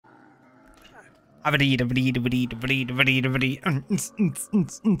I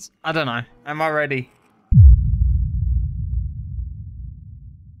don't know. Am I ready?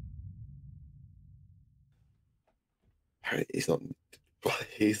 He's not.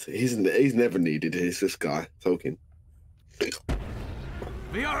 He's never needed. He's this guy talking.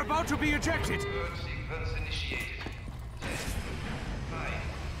 We are about to be ejected. Sequence initiated. 10, 9,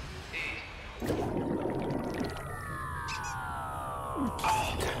 8.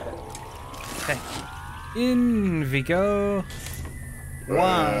 Okay. In we go. One.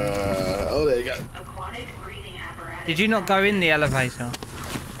 Oh, there you go. Did you not go in the elevator?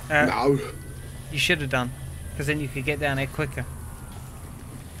 No. You should have done, because then you could get down there quicker.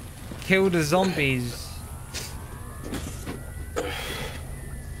 Kill the zombies.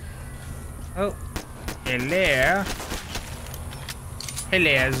 Oh. Hello.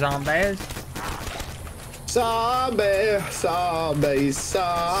 Hello, zombies. Zombies.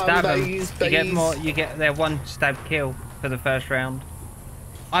 Stab them. You get more. You get their one stab kill for the first round.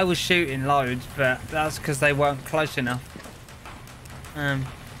 I was shooting loads, but that's because they weren't close enough.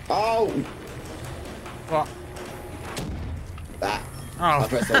 Oh. What? That. Oh. I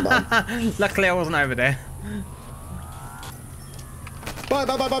pressed that button. Luckily, I wasn't over there. Bye.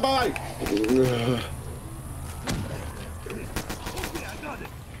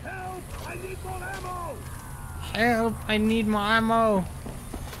 Help! I need more ammo.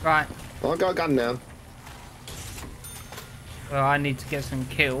 Right. I've got a gun now. Well, I need to get some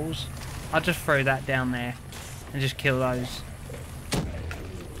kills. I'll just throw that down there and just kill those.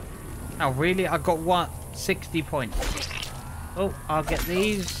 Oh, really? I got what? 60 points. Oh, I'll get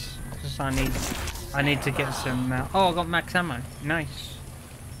these because I need to get some. Oh, I got max ammo. Nice.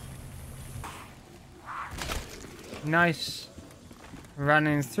 Nice.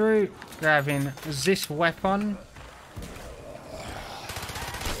 Running through, grabbing this weapon.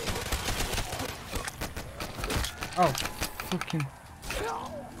 Oh, fucking.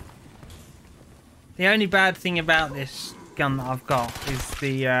 The only bad thing about this gun that I've got is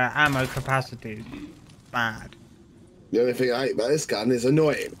the ammo capacity. Bad. The only thing I hate about this gun is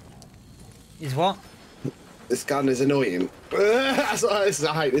annoying. Is what? This gun is annoying. That's what I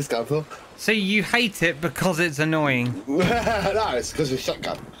hate this gun for. So you hate it because it's annoying? No, it's because it's a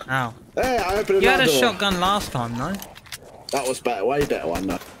shotgun. Oh. Hey, I opened You had a door. shotgun last time, though. That was better, way better one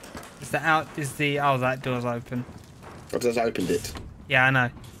though. Oh, that door's open. I just opened it. Yeah, I know.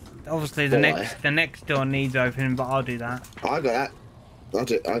 Obviously the next door needs opening, but I'll do that. I got that.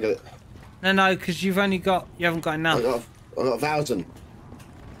 I got it. No, because you haven't got enough. I got 1,000.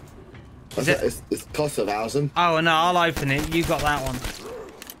 It's cost 1,000. Oh no, I'll open it. You got that one.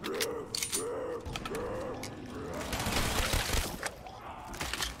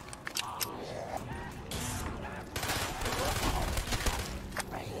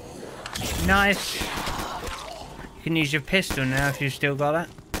 Nice. You can use your pistol now if you've still got it.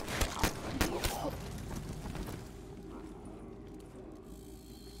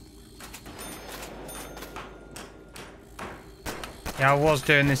 Yeah, I was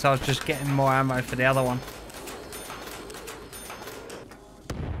doing this. I was just getting more ammo for the other one.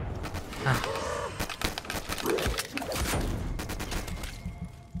 Ah.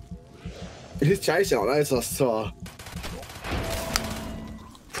 He's chasing on those. I saw.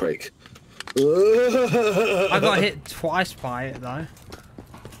 Prick. I got hit twice by it though.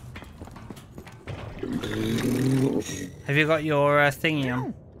 Have you got your thingy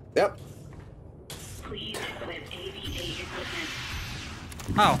on? Yep.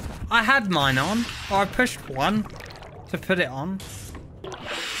 Oh, I had mine on. Or I pushed one to put it on.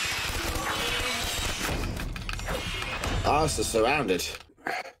 I was just surrounded.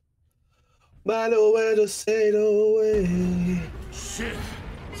 My little way to say no way. Shit.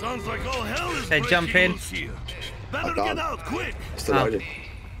 Sounds like all hell is Say jump in. Here. Better get out quick. Still loaded.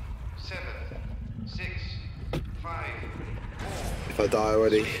 7, 6, 5, 4. If I die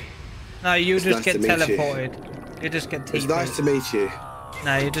already. No, you It's just nice get to meet you. teleported. You just get TP'd. It's nice to meet you.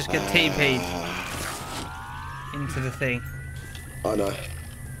 No, you just get TP'd into the thing. I know.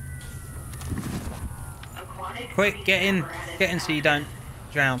 Quick, get in so you don't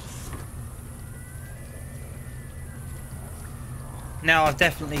drown. Now I've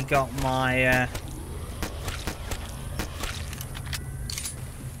definitely got my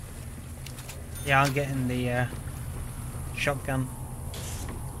yeah, I'm getting the shotgun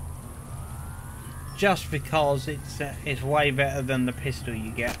just because it's way better than the pistol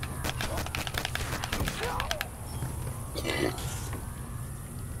you get.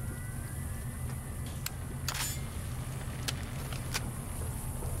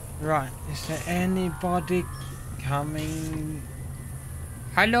 Right, is there anybody coming?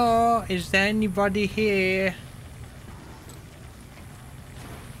 Hello, is there anybody here?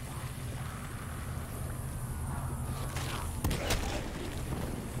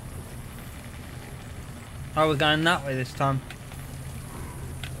 Oh, we're going that way this time.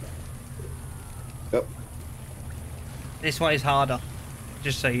 Yep. This way is harder,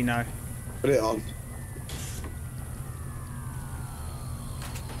 just so you know. Put it on.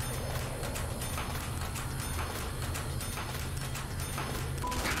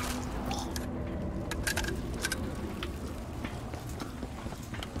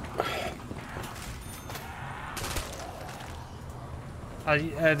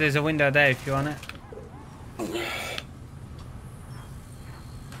 There's a window there if you want it.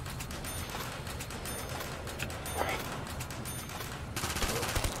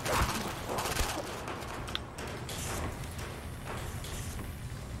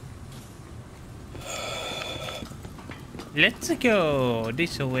 Let's go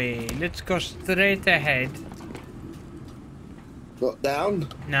this way. Let's go straight ahead. Got down?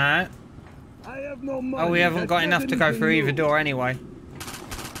 No. I have no money. Oh, we haven't got enough to go through either door anyway.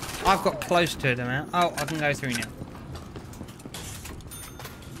 I've got close to them now. Oh, I can go through now.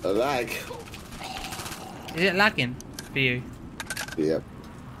 A lag. Is it lagging for you? Yep.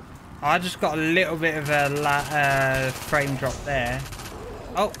 I just got a little bit of a frame drop there.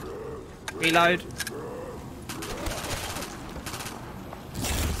 Oh, reload.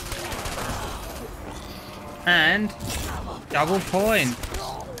 And double point.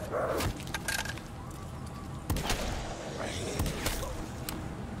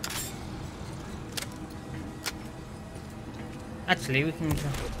 Actually, we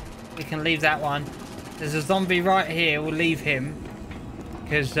can leave that one. There's a zombie right here. We'll leave him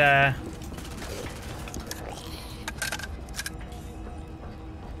because this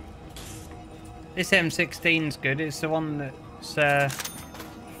M16's good. It's the one that's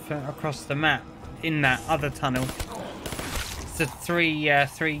across the map in that other tunnel. It's a three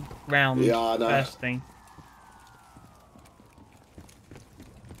round first thing.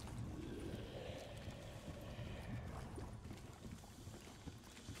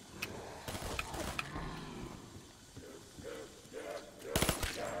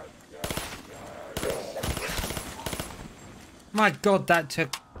 My God, that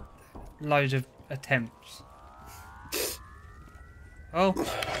took loads of attempts. Oh,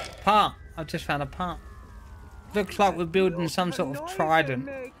 part. I just found a part. Looks like we're building some sort of trident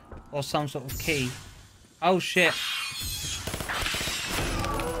or some sort of key. Oh shit.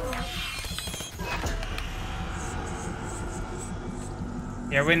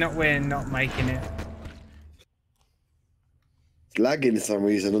 Yeah, we're not making it. It's lagging for some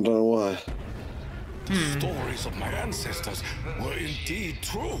reason, I don't know why. The stories of my ancestors were indeed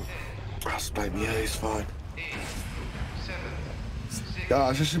true. Trust baby, yeah, it's fine. 8, 7, 6,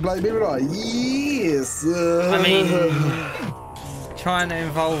 Gosh, I should blame me, right? Yes! I mean, trying to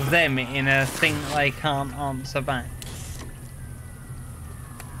involve them in a thing they can't answer back.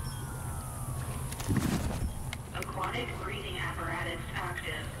 Aquatic breathing apparatus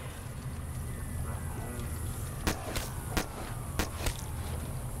active.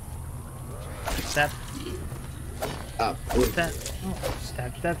 Stab. Ah, Stab. Oh,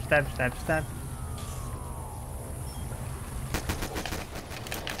 stab, stab, stab, stab, stab.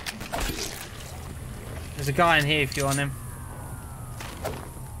 There's a guy in here if you want him.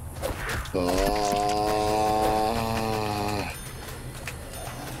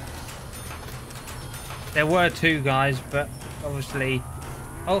 There were two guys, but obviously...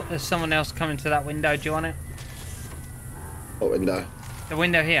 Oh, there's someone else coming to that window. Do you want it? What window? The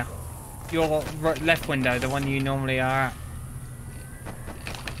window here. Your left window, the one you normally are at.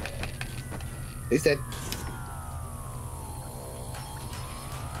 He's dead.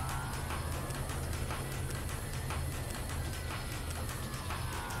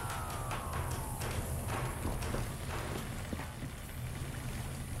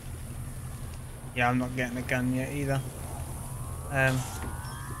 Yeah, I'm not getting a gun yet either. Well,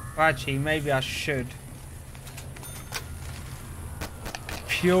 actually, maybe I should.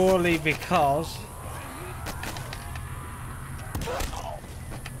 Purely because...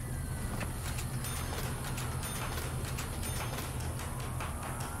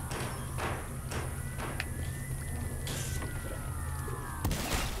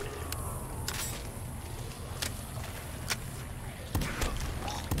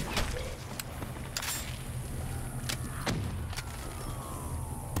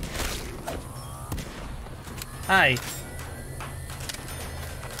 Hey,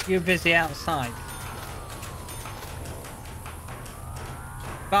 you're busy outside.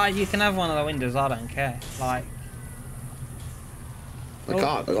 But you can have one of the windows, I don't care. Like, I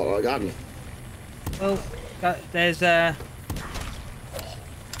can't. I got my gun. Well, there's oh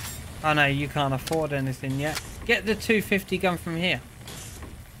no, you can't afford anything yet. Get the 250 gun from here.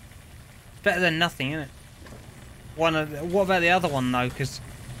 It's better than nothing, isn't it? What about the other one though? Because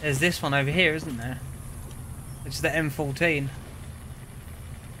there's this one over here, isn't there? It's the M14.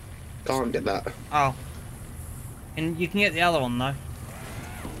 Can't get that. Oh. And you can get the other one though.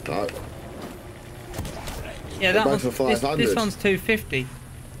 No. Yeah, that one's, for 500. this one's 250.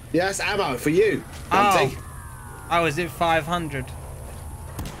 Yeah, that's ammo for you. Oh. Auntie. Oh, is it 500?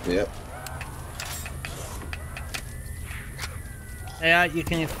 Yep. Yeah, you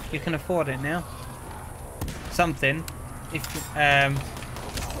can afford it now. Something. If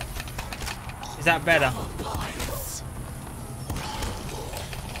is that better?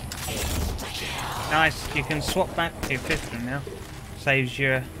 Nice. You can swap back to your pistol now. Saves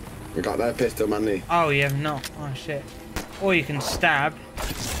you. You got that pistol, money. Oh, you have not. Oh shit. Or you can stab.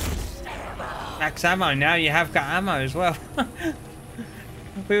 Max ammo. Now you have got ammo as well.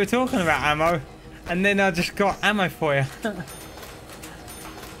 We were talking about ammo, and then I just got ammo for you.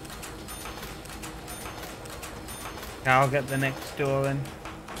 I'll get the next door then.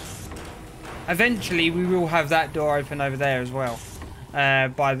 Eventually, we will have that door open over there as well.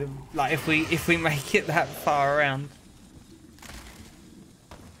 By the if we make it that far around.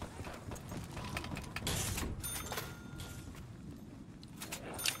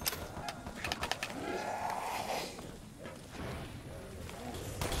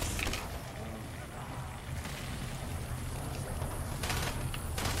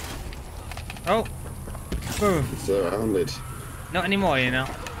 Oh. Boom. Surrounded. Not anymore, you know.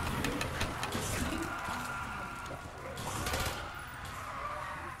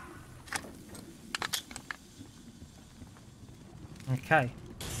 Okay.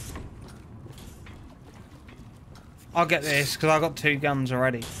 I'll get this because I got 2 guns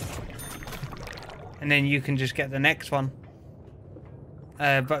already. And then you can just get the next one.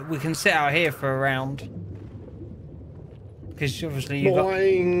 But we can sit out here for a round. Because obviously you got...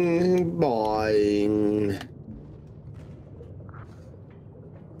 Boing.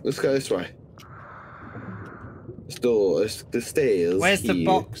 Let's go this way. This door, the stairs. Where's the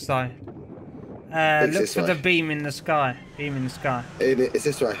box though? Look for way. the beam in the sky. Beam in the sky. It's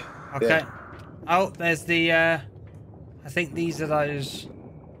this way. Okay. Yeah. Oh, there's the... I think these are those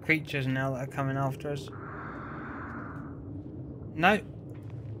creatures now that are coming after us. No.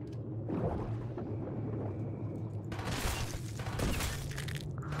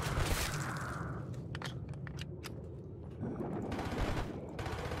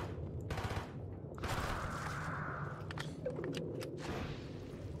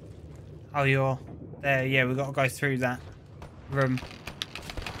 Oh, you're there. Yeah, we've got to go through that room.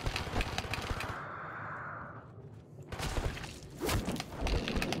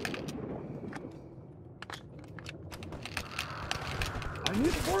 I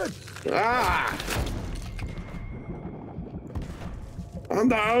need wood. Ah! I'm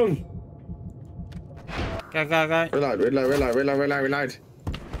down. Go, go, go. Reload.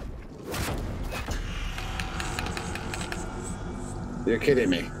 You're kidding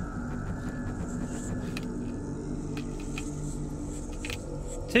me.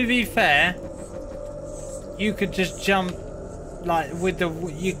 To be fair, you could just jump, like, with the...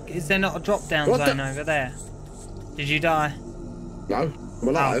 is there not a drop-down zone over there? Did you die? No, I'm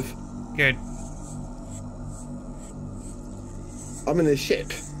alive. Oh, good. I'm in a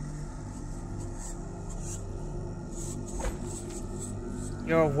ship.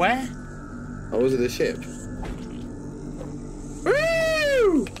 You're where? I was in a ship.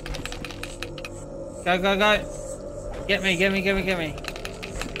 Woo! Go, go, go. Get me.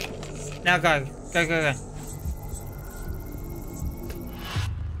 Now go. Go.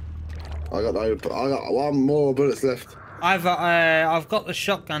 I got 1 more bullets left. I've got the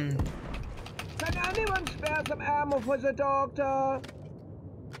shotgun. Can anyone spare some ammo for the doctor?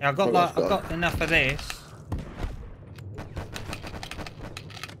 Yeah, I've got enough of this.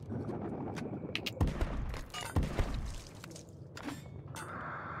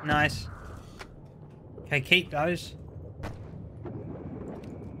 Nice. Okay, keep those.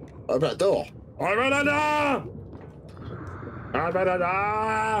 Open that door. Open that door.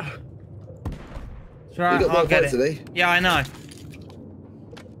 It's right, You got I'll more get points it. today. Yeah, I know.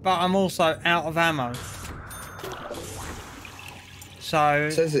 But I'm also out of ammo. So...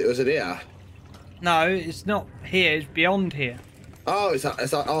 It says it was in here. No, it's not here, it's beyond here. Oh, it's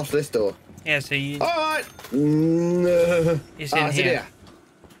after this door. Yeah, so you... Alright! No. It's in here.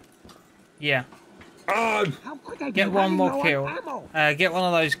 Yeah. Oh. How could I be Get one running more low on kill. ammo? Get one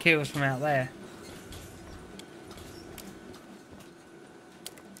of those kills from out there.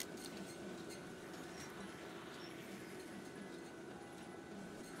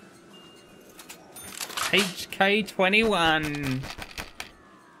 HK21.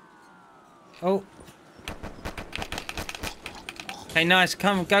 Oh. Okay, nice.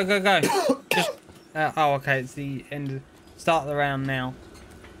 Come, go, go, go. Just. Oh, okay. It's the end. Start the round now.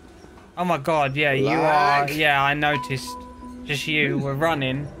 Oh my God! Yeah, you are. Yeah, I noticed. Just you were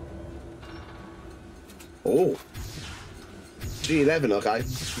running. Oh. G11. Okay.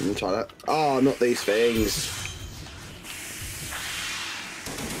 Let me try that. Oh, not these things.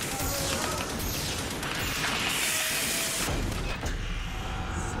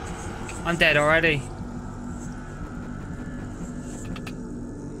 I'm dead already.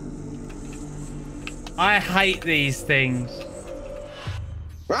 I hate these things.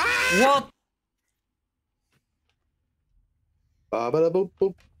 Ah! What?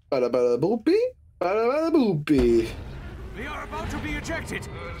 Ba-ba-da-boop-boop, ba-da-ba-da-boopy, ba-da-ba-da-boopy. We are about to be ejected.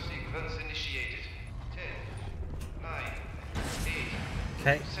 Burn sequence initiated. 10, 9, 8,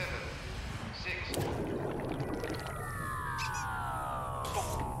 Okay. 7, 6.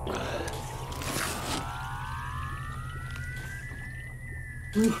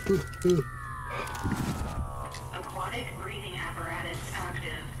 Aquatic breathing apparatus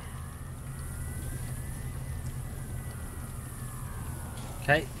active.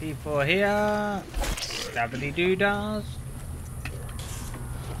 Okay, people here. Stabbity doodahs.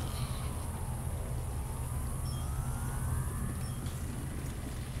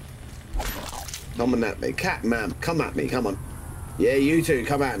 Coming at me. Cat man, come at me, come on. Yeah, you two,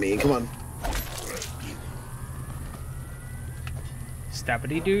 come at me, come on.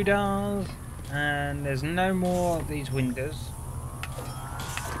 Stabbity doodahs. And there's no more of these windows.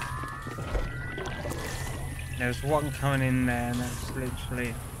 There's one coming in there, and that's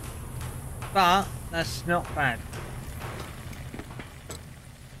literally. But that's not bad.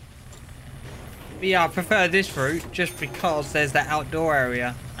 But yeah, I prefer this route just because there's that outdoor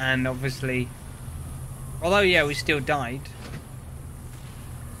area, and obviously, although yeah, we still died.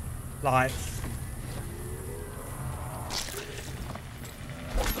 Like.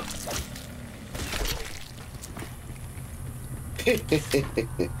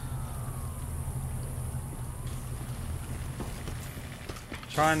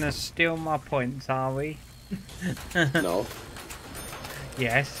 Trying to steal my points, are we? No,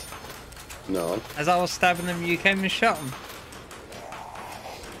 Yes. no. As I was stabbing them, you came and shot them.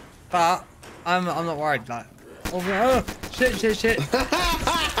 But I'm not worried. Like, oh shit, shit, shit. But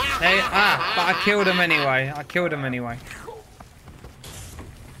I killed him anyway. I killed him anyway.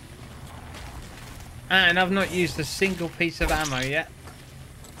 And I've not used a single piece of ammo yet.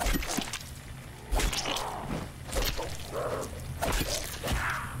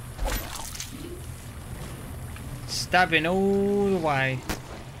 Stabbing all the way.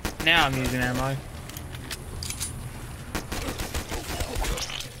 Now I'm using ammo.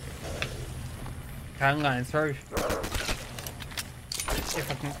 Okay, I'm going through.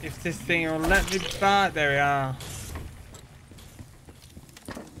 If this thing will let me back, there we are.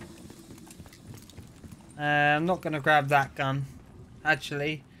 I'm not going to grab that gun.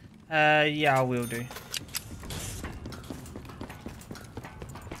 Actually, yeah, I will do.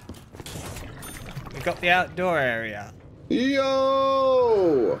 We've got the outdoor area.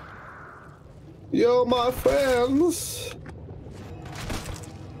 Yo! Yo, my friends!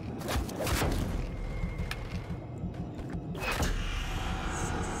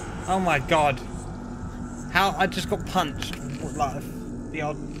 Oh my God! How I just got punched, like the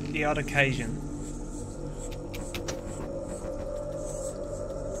odd occasion.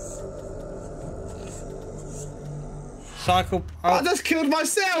 Cycle. Oh. I just killed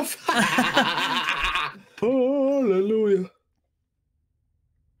myself! Hallelujah.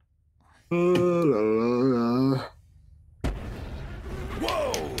 Hallelujah.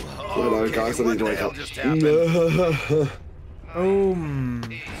 Whoa! Hello, guys, I need to what wake the hell up. just happened? Boom.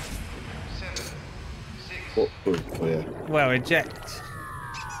 7, 6. Oh, yeah. Well, eject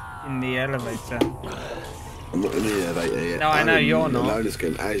in the elevator. I'm not in the elevator yet. No, I know I'm in you're the not. loading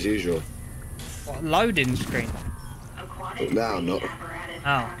screen, as usual. What, loading screen? Aquatic No, I'm not. breathing apparatus Oh.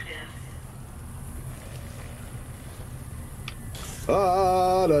 active.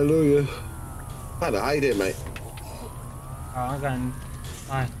 Hallelujah. How you doing, mate? Oh, I'm going.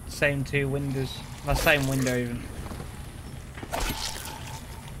 My same two windows. My same window even.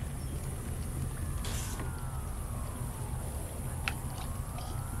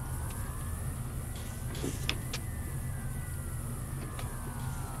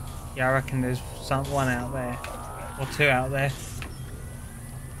 Yeah, I reckon there's one out there. Or two out there.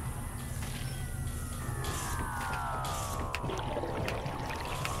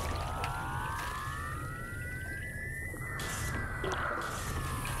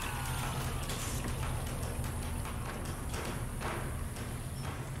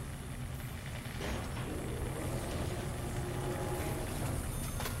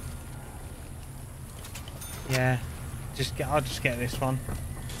 Yeah. I'll just get this one.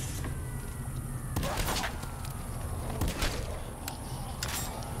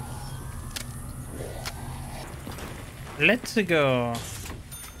 Let's go.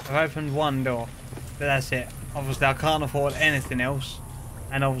 I've opened one door, but that's it. Obviously, I can't afford anything else,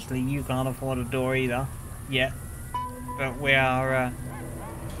 and obviously, you can't afford a door either yet. But we are.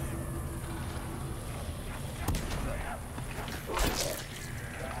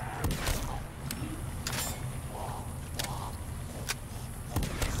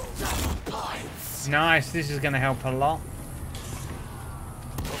 Nice. This is going to help a lot.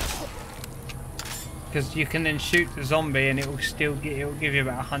 Because you can then shoot the zombie and it will give you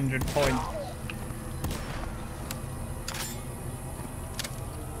about 100 points.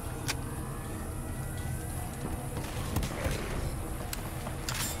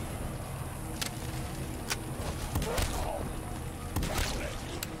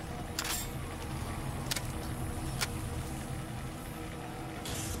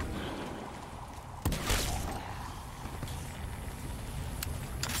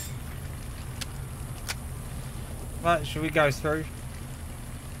 Right, should we go through?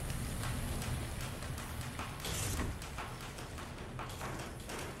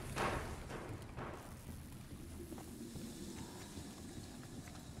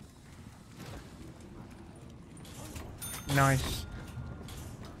 Nice.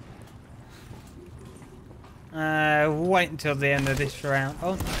 Wait until the end of this round.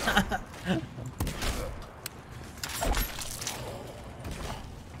 Oh.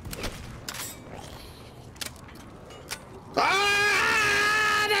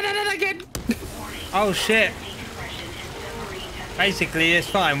 Oh shit. Basically, it's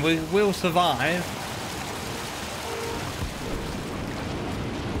fine. We will survive.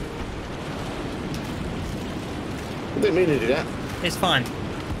 I didn't mean to do that. It's fine.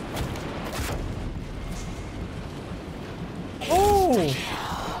 Oh!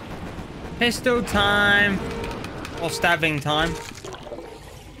 Pistol time. Or stabbing time.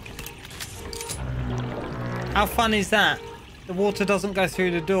 How fun is that? The water doesn't go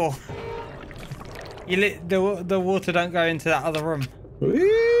through the door. The water don't go into that other room.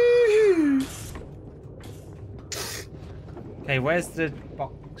 Woo! Okay, where's the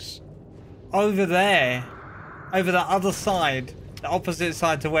box? Over there. Over the other side. The opposite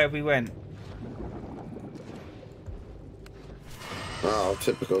side to where we went. Oh,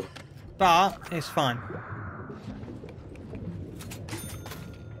 typical. But it's fine.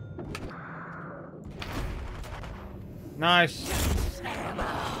 Nice.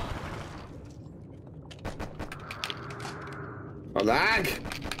 Oh, lag!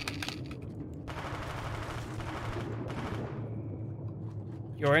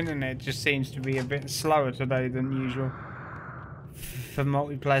 Your internet just seems to be a bit slower today than usual for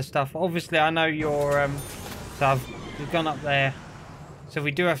multiplayer stuff. Obviously, I know you're so we've gone up there, so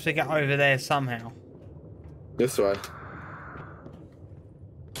we do have to get over there somehow. This way.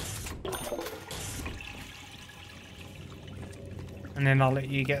 And then I'll let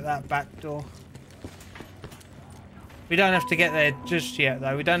you get that back door. We don't have to get there just yet,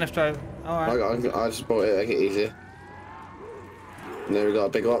 though. We don't have to. All right. I just bought it. Make it easier. And then we got a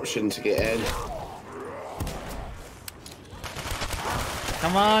big option to get in.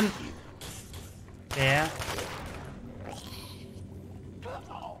 Come on. Yeah.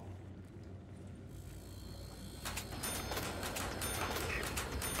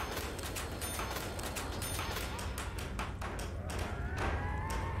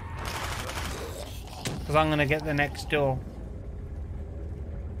 Because I'm going to get the next door.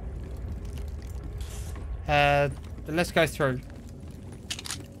 But let's go through.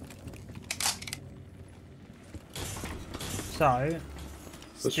 So,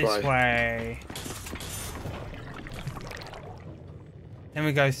 it's this way. Then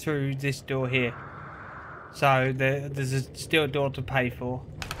we go through this door here. So there's still a door to pay for.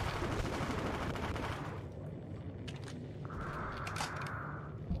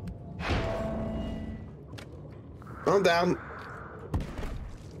 I'm down.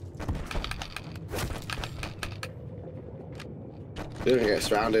 You're gonna get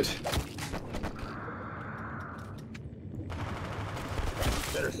surrounded.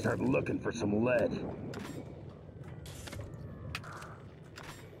 Better start looking for some lead.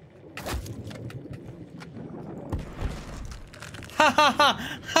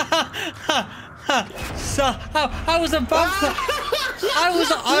 So I was above them.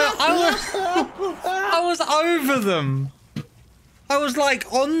 I was over them. I was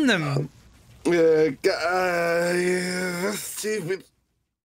like on them. Yeah, stupid.